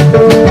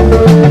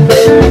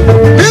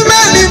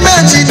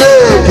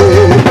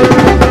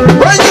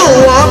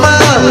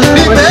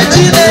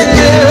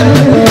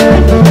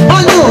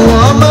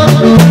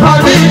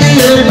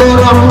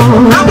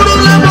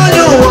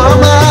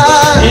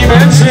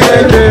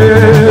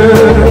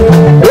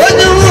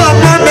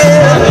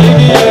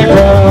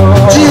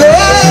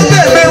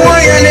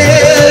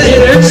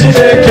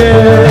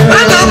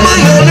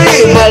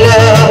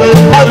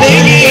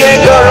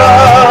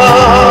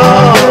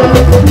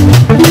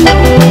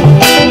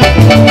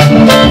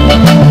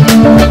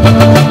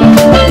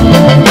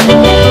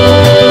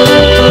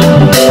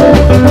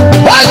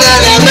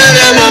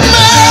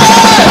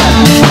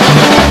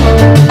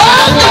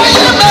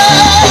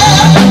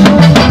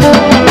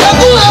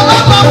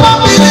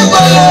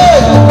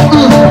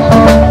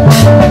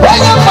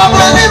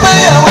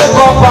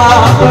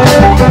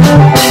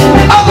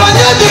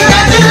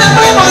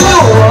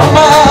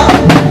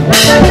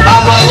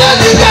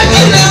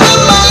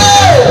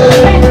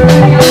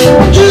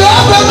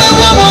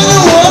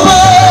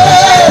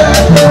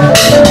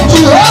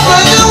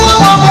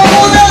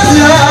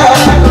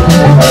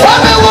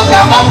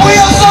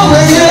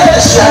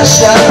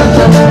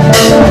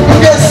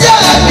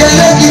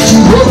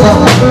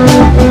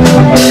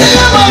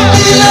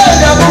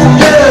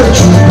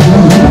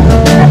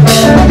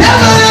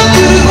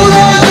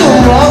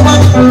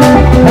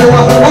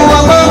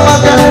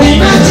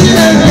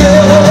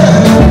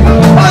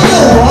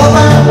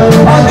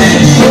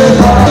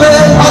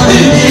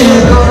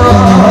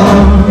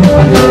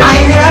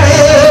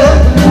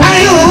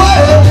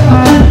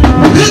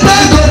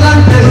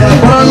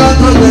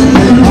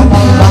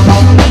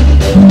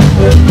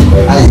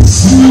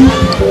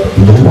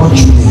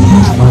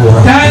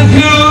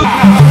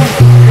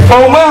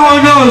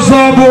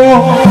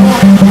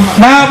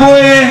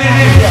n'abụghị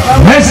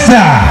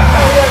Mr.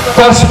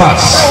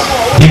 Cosmas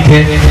Ike,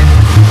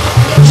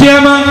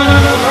 Chairman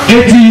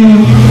ATU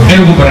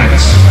Enugu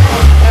Branch.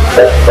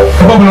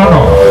 Bọ́ọ̀lù ọ̀nà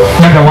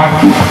mẹ́ta wá.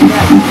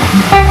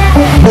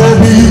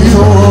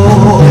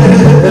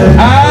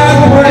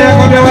 Agbóhùn ni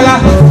ẹ̀kọ́ bí ẹ wọlá.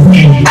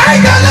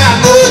 Àìkọ́lá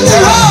kú ti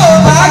hó,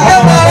 àgbẹ̀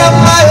mọ̀rọ̀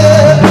mọ́ ẹ̀.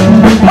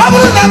 Ọmọ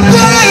náà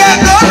kúrò yẹ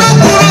kó ló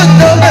kúrò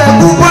tó bẹ̀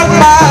kú wọ́n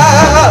pa.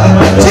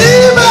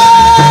 Jíbẹ̀!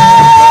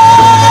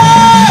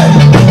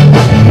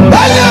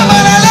 Báyọ̀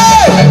mọ̀rọ̀ lé,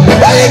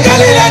 báyìí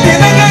kálí rẹ̀ ní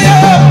nẹ́gẹ́ yọ.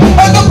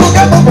 Ọdún kò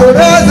kẹ́ gbogbo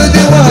rẹ̀ tó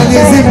ti wọ̀ ní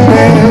sí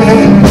pẹ́.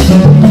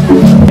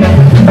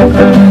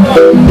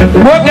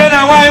 Nwoke na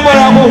nwaanyị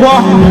gbara akwụkwọ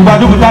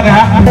gbadupụta na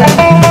ha.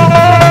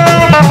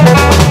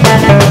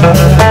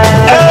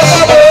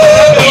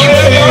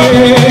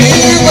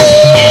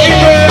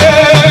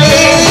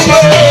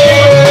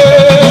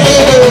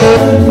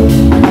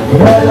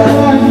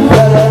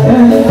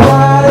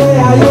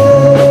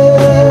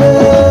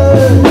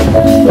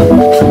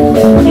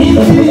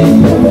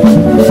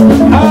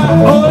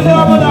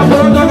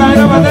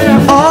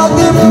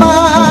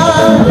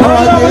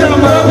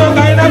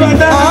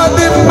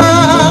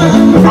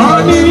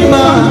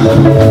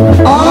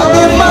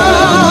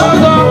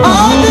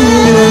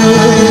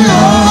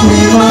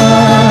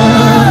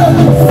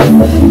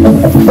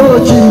 Oh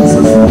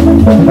Jesus,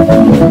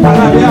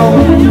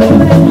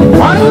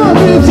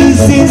 this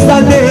is the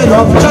day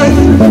of joy,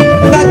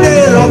 the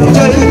day of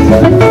joy,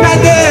 the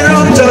day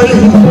of joy.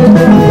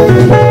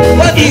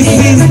 This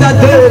is the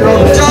day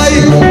of joy,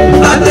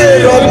 the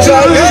day of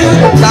joy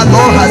that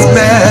God has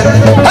made.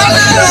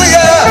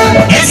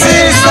 Hallelujah! This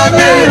is the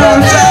day of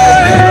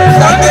joy,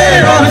 the day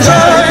of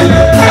joy,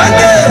 the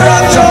day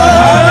of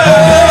joy.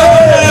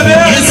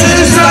 This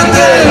is the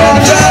day of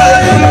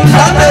joy,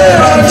 the day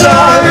of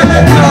joy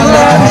that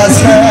God has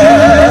made.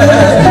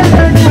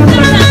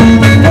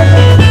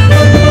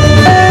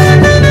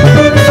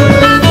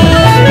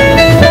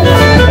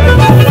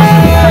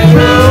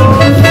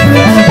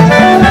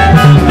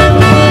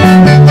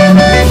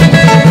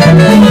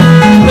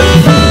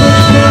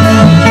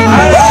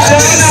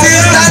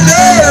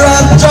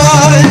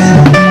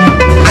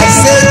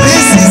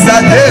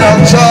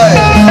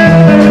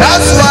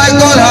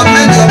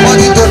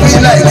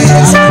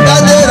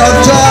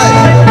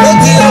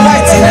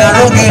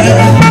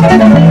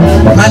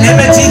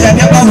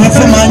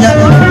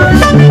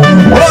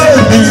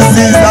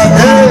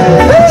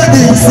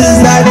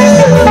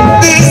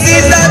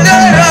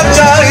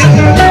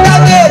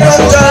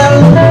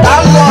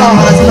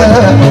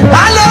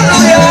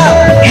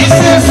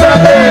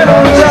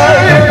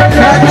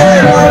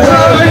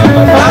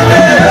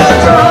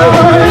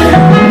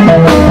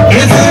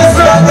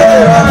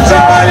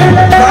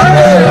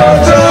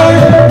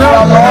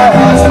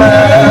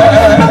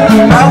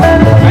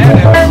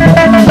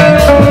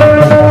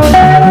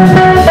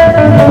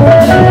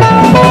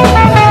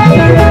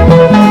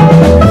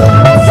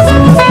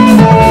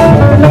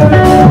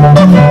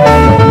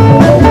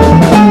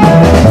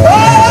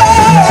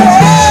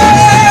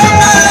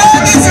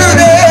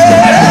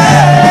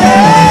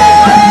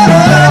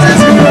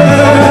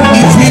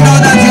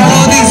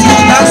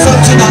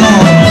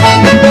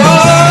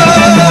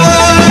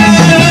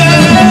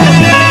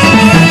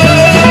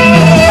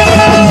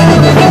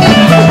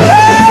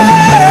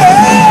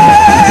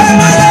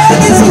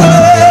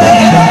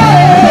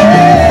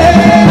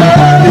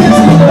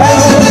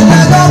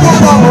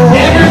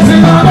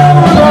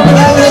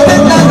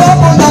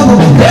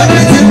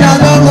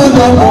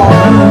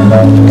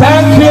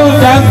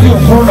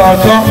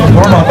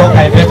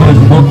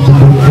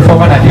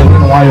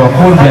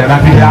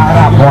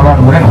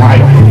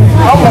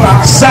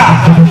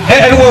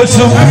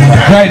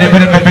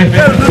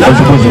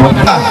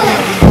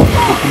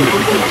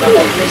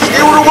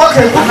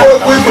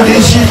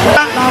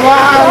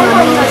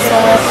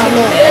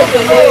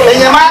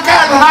 enyemaka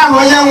nọ n'ahụ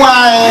onye nwe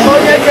anyị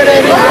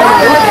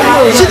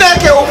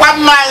Chineke ụkwa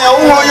nna anyị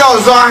ụmụ onye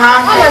ọzọ ha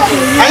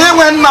anyị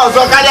enwe nna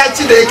ọzọ karịa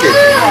Chineke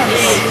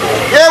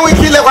ya enwe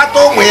ike ilekwata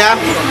ụmụ ya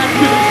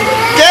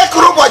ka e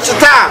kụrụ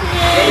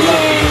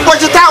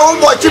ụbọchị taa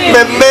ụbọchị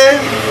mmemme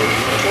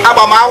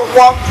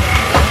agbamakwụkwọ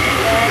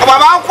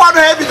ahụ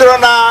ebidoro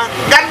na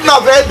Garden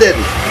of Eden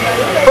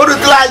o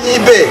rutela anyị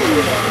ibe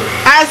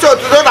anyị si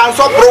otuto na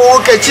nsọpụrụ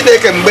nwoke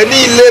Chineke mgbe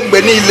niile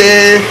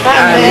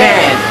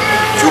amen.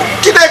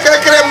 Chineke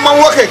kere mma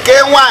nwoke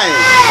kee nwanyị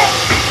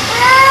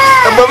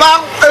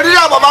eriri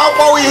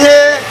agbamakwụkwọ ihe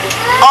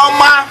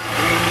ọma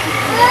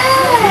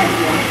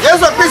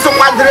Jesu Kristo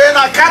kwadoro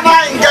na Kana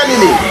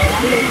Galili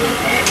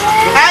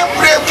anyị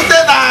pụrụ ebute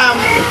na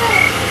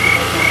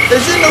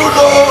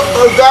ezinụlọ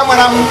oge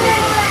amara m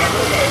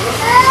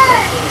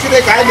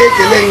Chineke anyị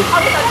na-ekele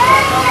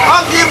ọ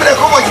nke imere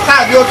ka ụbọchị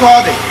taa dị otu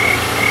ọ dị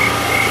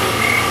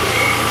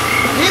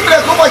imere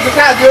ka ụbọchị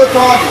taa dị otu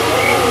ọ dị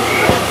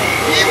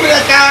imere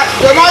ka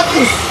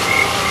Donatus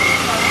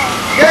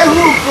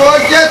ga-ehu ko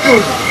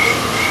Jetus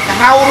ka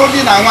ha wụrụ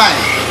di na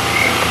nwanyị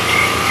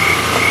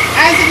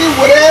anyị sị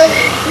were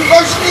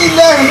ngosi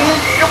niile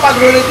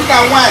ịkwadoro di na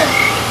nwanyị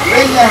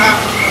wee nye ha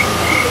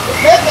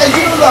mee ka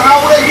ezinụlọ ha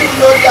were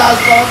ezinụlọ dị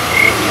azọ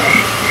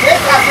mee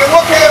ka nke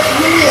nwoke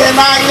hụ ihe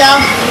n'anya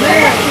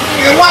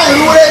nke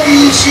nwaanyị were dị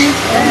isi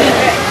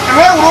ka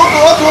ha were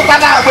otu ụta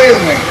na-agba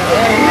enwe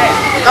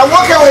ka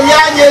nwoke welie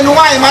anya elu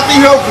nwaanyị mata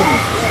ihe o kwuru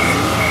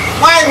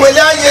nwaanyị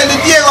welie anya elu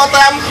di ya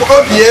ghọtara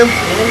obi ya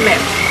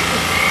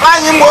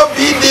nwaanyị ma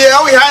obi dị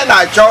ọ ihe anyị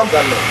na-achọ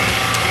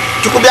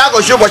Chukwu bịa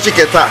gosi ụbọchị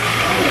nke taa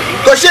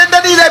gosi ndị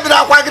niile bi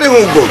na-akwagịrị ha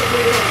ugwu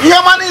ihe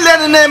ọma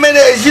niile na-eme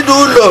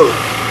n'ezinụlọ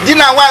di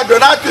na nwaanyị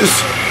Donatus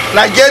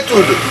na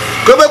Gertrude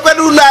ka o mekwe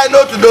n'ụlọ anyị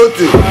n'otu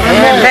n'otu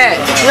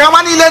ihe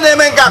ọma niile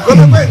na-eme nke a ka o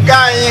mekwe nke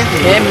anyị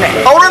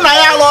ọ bụrụ na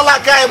anyị alụọla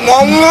ka anyị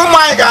mụọ nwa ụmụ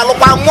anyị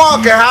ga-alụkwa mmụọ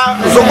nke ha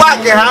zụkwa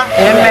nke ha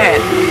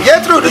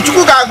Gertrude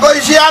Chukwu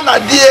ga-agọzi ya na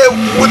di ya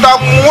pụta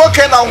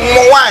nwoke na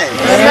ụmụ nwaanyị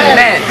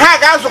ha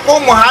ga-azụkwa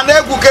ụmụ ha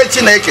na-egwuke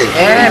Chineke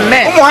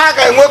ụmụ ha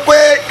ga-enwekwe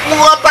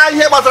nghọta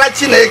ihe gbasara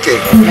Chineke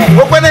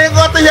nwekwe na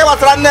nghọta ihe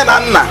gbasara nne na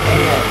nna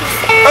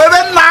ebe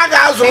nna ha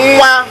ga-azụ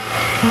nwa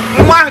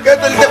ahụ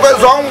ga-etolitekwe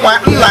zụọ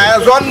nna ya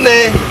zụọ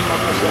nne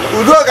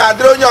udo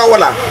ga-adịrị onye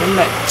ọbụla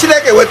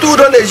Chineke weta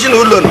udo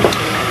n'ezinụlọ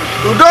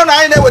udo na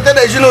anyị na-eweta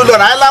n'ezinụlọ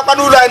na anyị lakwa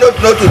n'ụlọ anyị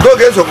n'otu n'otu udo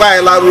ga-esokwa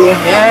anyị laruo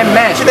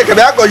Chineke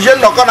bịa gọzie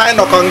nnọkọ na anyị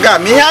nọkọ nga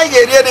ma ihe anyị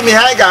ga-eri eri ma ihe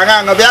anyị ga-aṅụ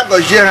aṅụ bịa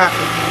gọzie ha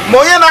ma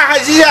onye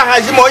na-ahazi ihe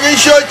ahazi ma onye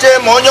isi oche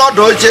ma onye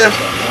ọdụ oche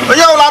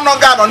onye ọbụla nọ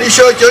nga nọ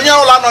n'isi oche onye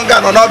ọbụla nọ nga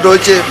nọ n'ọdụ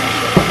oche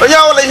onye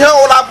ọbụla ihe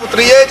ọbụla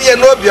pụtara ya eri ya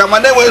n'obi ọma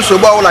na-enwe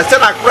nsogbu ọbụla site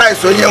na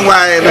Kraịst onye nwe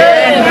anyị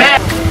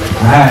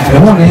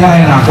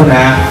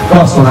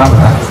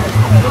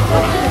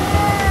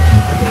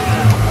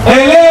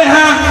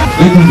Eleha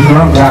itu di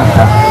orang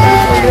Jakarta.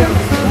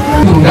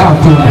 Itu enggak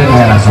tuh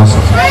dengan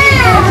sosok.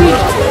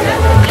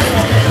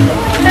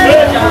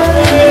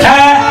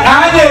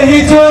 Ada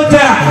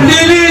hijauta.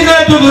 Dilinya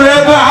tu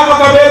berapa apa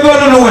kabego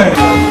nuwe.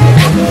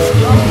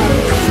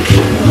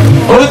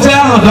 Oja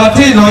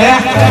doti no ya.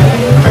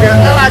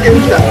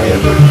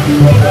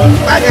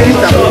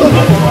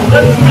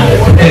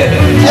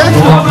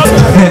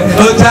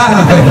 Oja.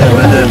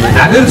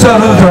 Ada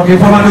seorang joki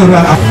pemain.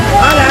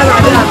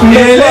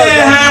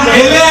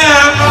 Eleha